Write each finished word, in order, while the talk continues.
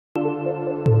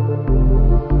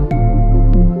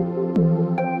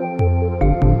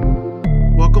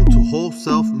Whole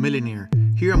Self Millionaire.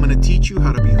 Here I'm going to teach you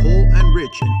how to be whole and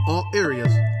rich in all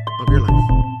areas of your life.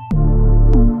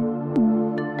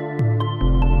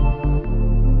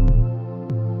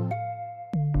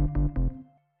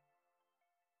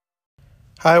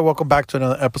 Hi, welcome back to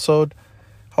another episode.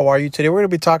 How are you? Today we're going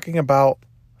to be talking about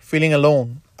feeling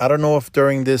alone. I don't know if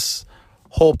during this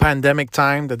whole pandemic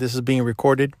time that this is being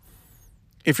recorded,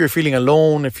 if you're feeling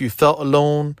alone, if you felt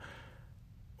alone,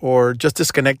 or just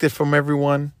disconnected from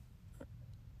everyone.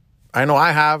 I know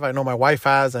I have. I know my wife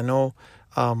has. I know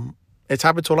it's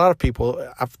happened to a lot of people.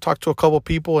 I've talked to a couple of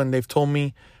people and they've told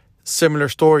me similar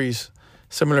stories,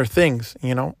 similar things,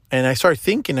 you know. And I start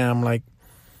thinking and I'm like,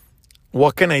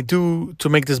 what can I do to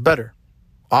make this better?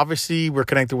 Obviously, we're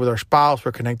connected with our spouse.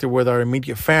 We're connected with our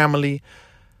immediate family.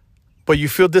 But you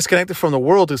feel disconnected from the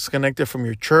world, disconnected from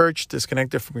your church,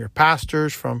 disconnected from your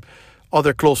pastors, from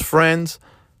other close friends.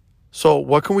 So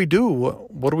what can we do?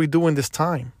 What do we do in this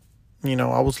time? You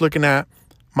know, I was looking at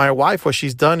my wife. What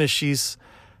she's done is she's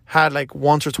had like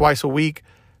once or twice a week,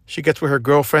 she gets with her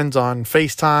girlfriends on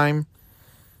FaceTime.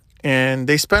 And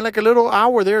they spend like a little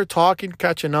hour there talking,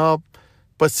 catching up.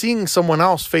 But seeing someone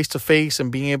else face to face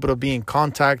and being able to be in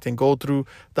contact and go through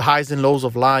the highs and lows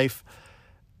of life.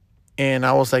 And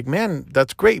I was like, man,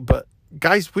 that's great. But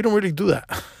guys, we don't really do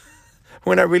that.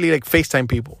 We're not really like FaceTime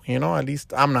people, you know, at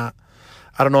least I'm not.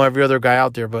 I don't know every other guy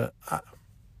out there, but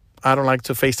I don't like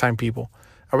to FaceTime people.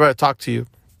 I'd rather talk to you.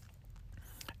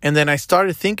 And then I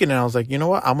started thinking and I was like, you know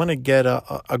what? I'm going to get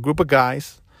a group of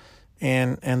guys.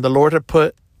 And the Lord had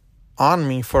put on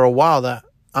me for a while that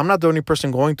I'm not the only person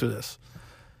going through this.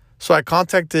 So I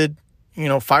contacted,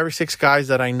 5 or 6 guys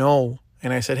that I know.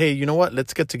 And I said, hey, you know what?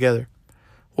 Let's get together.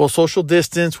 We'll social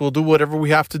distance. We'll do whatever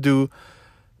we have to do.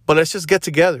 But let's just get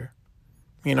together,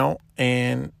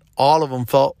 And all of them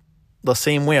felt the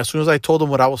same way. As soon as I told them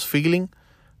what I was feeling,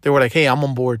 they were like, hey, I'm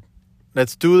on board.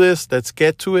 Let's do this. Let's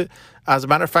get to it. As a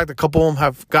matter of fact, a couple of them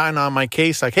have gotten on my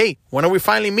case like, hey, when are we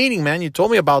finally meeting, man? You told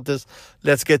me about this.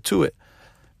 Let's get to it.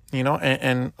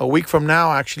 And a week from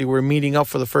now, actually, we're meeting up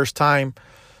for the first time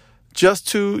just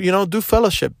to, do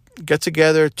fellowship, get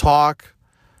together, talk,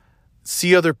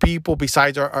 see other people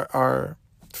besides our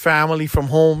family from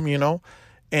home,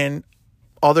 and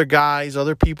other guys,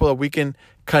 other people that we can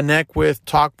connect with,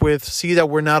 talk with, see that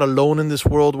we're not alone in this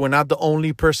world. We're not the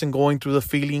only person going through the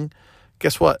feeling.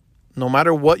 Guess what? No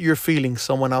matter what you're feeling,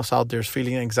 someone else out there is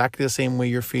feeling exactly the same way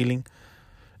you're feeling.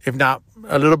 If not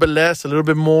a little bit less, a little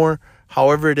bit more,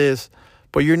 however it is.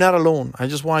 But you're not alone. I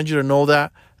just wanted you to know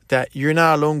that you're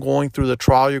not alone going through the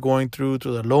trial you're going through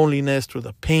the loneliness, through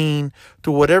the pain,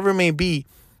 to whatever it may be.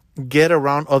 Get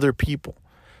around other people.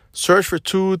 Search for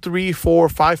 2, 3, 4,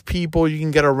 5 people you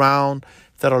can get around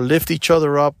that'll lift each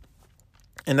other up.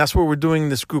 And that's what we're doing in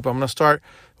this group. I'm going to start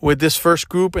with this first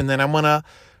group. And then I'm going to,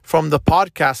 from the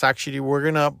podcast, actually, we're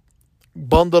going to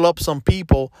bundle up some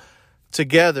people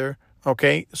together.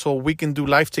 Okay, so we can do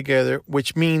life together,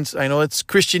 which means, I know it's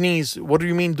Christianese. What do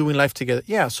you mean doing life together?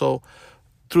 Yeah, so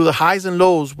through the highs and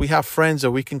lows, we have friends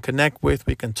that we can connect with,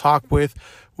 we can talk with,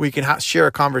 we can share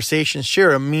a conversation,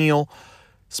 share a meal,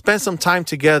 spend some time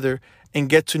together and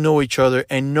get to know each other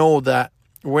and know that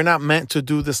we're not meant to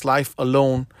do this life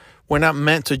alone. We're not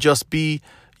meant to just be,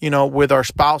 with our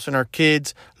spouse and our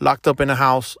kids locked up in a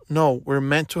house. No, we're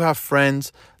meant to have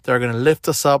friends that are going to lift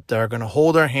us up, that are going to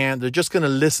hold our hand. They're just going to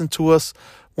listen to us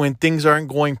when things aren't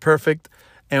going perfect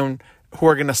and who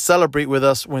are going to celebrate with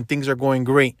us when things are going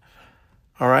great.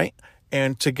 All right.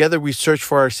 And together we search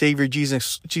for our Savior,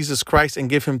 Jesus Christ, and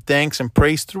give him thanks and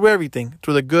praise through everything,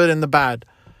 through the good and the bad.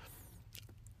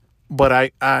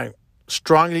 But I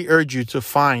strongly urge you to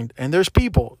find, and there's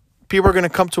people are going to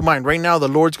come to mind. Right now, the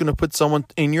Lord's going to put someone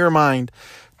in your mind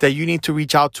that you need to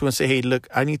reach out to and say, hey, look,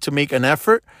 I need to make an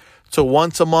effort to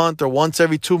once a month or once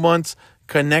every 2 months,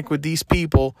 connect with these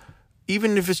people,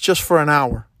 even if it's just for an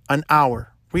hour.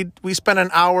 We spend an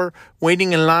hour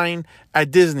waiting in line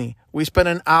at Disney. We spend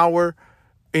an hour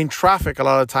in traffic a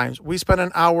lot of times. We spend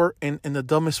an hour in the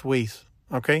dumbest ways,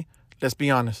 okay? Let's be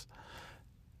honest.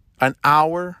 An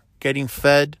hour getting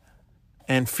fed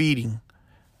and feeding.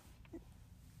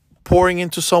 Pouring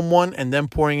into someone and then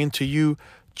pouring into you.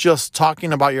 Just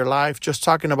talking about your life. Just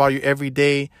talking about your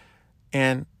everyday.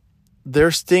 And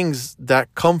there's things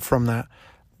that come from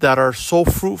that are so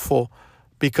fruitful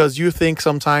because you think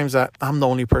sometimes that I'm the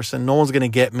only person. No one's going to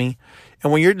get me.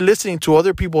 And when you're listening to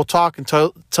other people talk and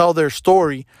tell their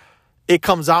story, it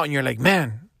comes out and you're like,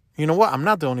 man, you know what? I'm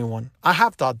not the only one. I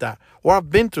have thought that, or I've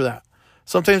been through that.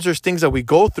 Sometimes there's things that we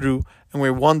go through and we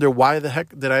wonder, why the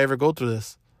heck did I ever go through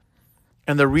this?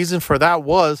 And the reason for that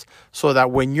was so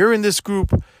that when you're in this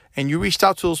group and you reached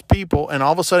out to those people, and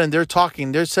all of a sudden they're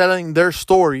talking, they're telling their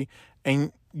story,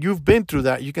 and you've been through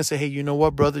that. You can say, hey, you know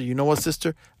what, brother? You know what,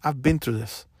 sister? I've been through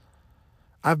this.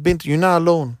 You're not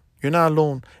alone. You're not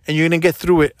alone. And you're going to get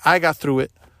through it. I got through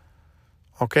it.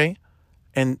 Okay?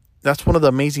 And that's one of the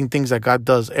amazing things that God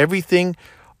does. Everything,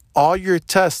 all your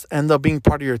tests end up being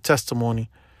part of your testimony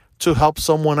to help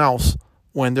someone else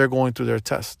when they're going through their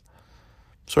test.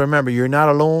 So remember, you're not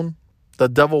alone. The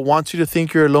devil wants you to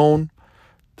think you're alone.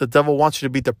 The devil wants you to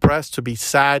be depressed, to be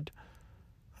sad.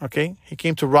 Okay? He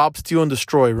came to rob, steal, and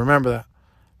destroy. Remember that.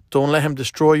 Don't let him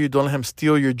destroy you. Don't let him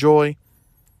steal your joy.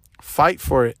 Fight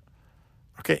for it.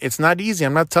 Okay? It's not easy.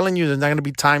 I'm not telling you there's not going to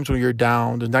be times when you're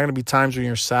down. There's not going to be times when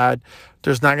you're sad.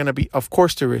 There's not going to be. Of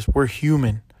course there is. We're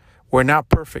human. We're not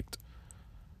perfect.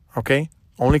 Okay?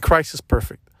 Only Christ is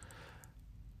perfect.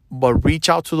 But reach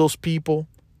out to those people.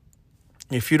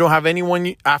 If you don't have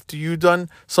anyone after you've done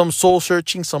some soul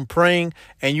searching, some praying,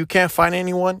 and you can't find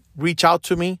anyone, reach out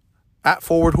to me at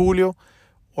Forward Julio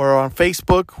or on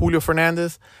Facebook, Julio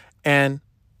Fernandez, and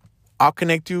I'll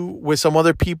connect you with some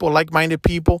other people, like-minded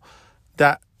people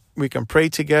that we can pray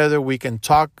together, we can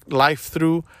talk life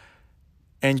through,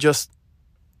 and just,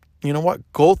 you know what,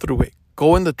 go through it.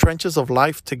 Go in the trenches of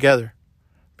life together,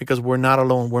 because we're not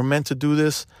alone. We're meant to do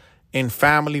this in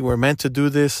family. We're meant to do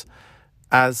this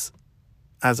as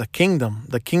a kingdom,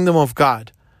 the kingdom of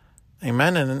God.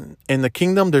 Amen. And in the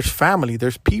kingdom, there's family,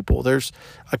 there's people. There's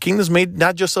a kingdom's made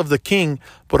not just of the king,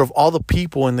 but of all the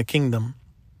people in the kingdom.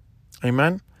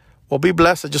 Amen. Well, be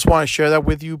blessed. I just want to share that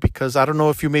with you, because I don't know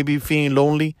if you may be feeling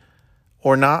lonely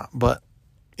or not, but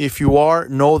if you are,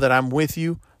 know that I'm with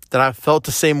you, that I've felt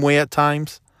the same way at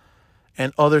times,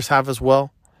 and others have as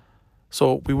well.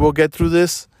 So we will get through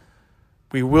this.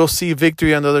 We will see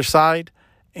victory on the other side,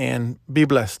 and be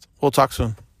blessed. We'll talk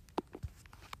soon.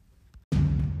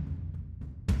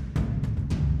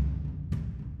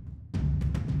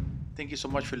 Thank you so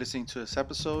much for listening to this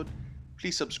episode.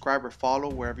 Please subscribe or follow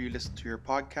wherever you listen to your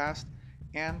podcast.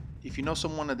 And if you know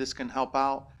someone that this can help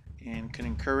out and can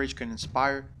encourage, can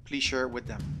inspire, please share it with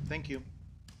them. Thank you.